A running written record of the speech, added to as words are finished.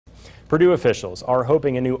Purdue officials are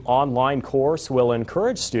hoping a new online course will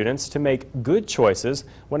encourage students to make good choices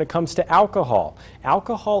when it comes to alcohol.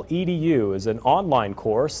 Alcohol EDU is an online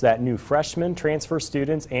course that new freshmen, transfer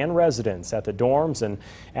students, and residents at the dorms and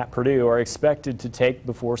at Purdue are expected to take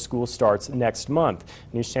before school starts next month.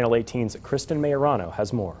 News Channel 18's Kristen Majorano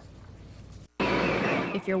has more.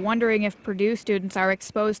 If you're wondering if Purdue students are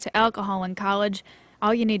exposed to alcohol in college,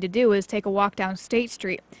 all you need to do is take a walk down State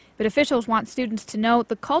Street. But officials want students to know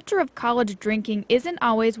the culture of college drinking isn't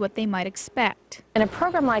always what they might expect. And a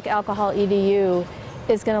program like Alcohol EDU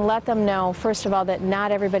is going to let them know, first of all, that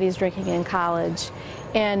not everybody's drinking in college.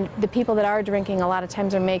 And the people that are drinking a lot of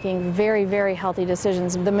times are making very, very healthy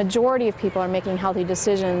decisions. The majority of people are making healthy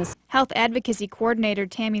decisions. Health Advocacy Coordinator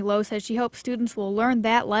Tammy Lowe says she hopes students will learn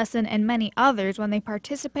that lesson and many others when they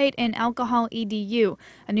participate in Alcohol EDU,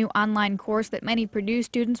 a new online course that many Purdue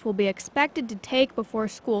students will be expected to take before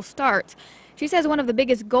school starts. She says one of the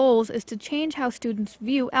biggest goals is to change how students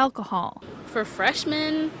view alcohol. For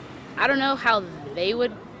freshmen, I don't know how they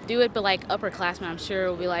would do it, but like upperclassmen, I'm sure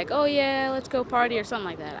will be like, oh yeah, let's go party or something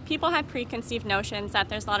like that. People have preconceived notions that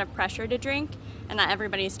there's a lot of pressure to drink and that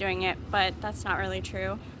everybody's doing it, but that's not really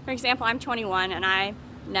true. For example, I'm 21 and I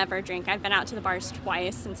never drink. I've been out to the bars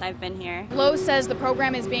twice since I've been here. Lowe says the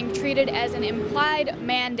program is being treated as an implied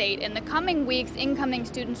mandate. In the coming weeks, incoming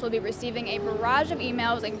students will be receiving a barrage of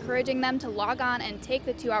emails encouraging them to log on and take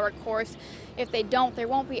the 2-hour course. If they don't, there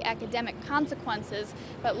won't be academic consequences,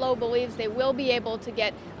 but Lowe believes they will be able to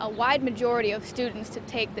get a wide majority of students to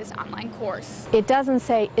take this online course. It doesn't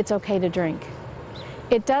say it's okay to drink.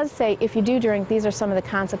 It does say if you do drink, these are some of the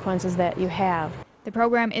consequences that you have. The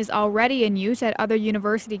program is already in use at other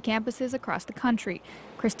university campuses across the country.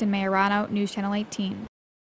 Kristen Majorano, News Channel 18.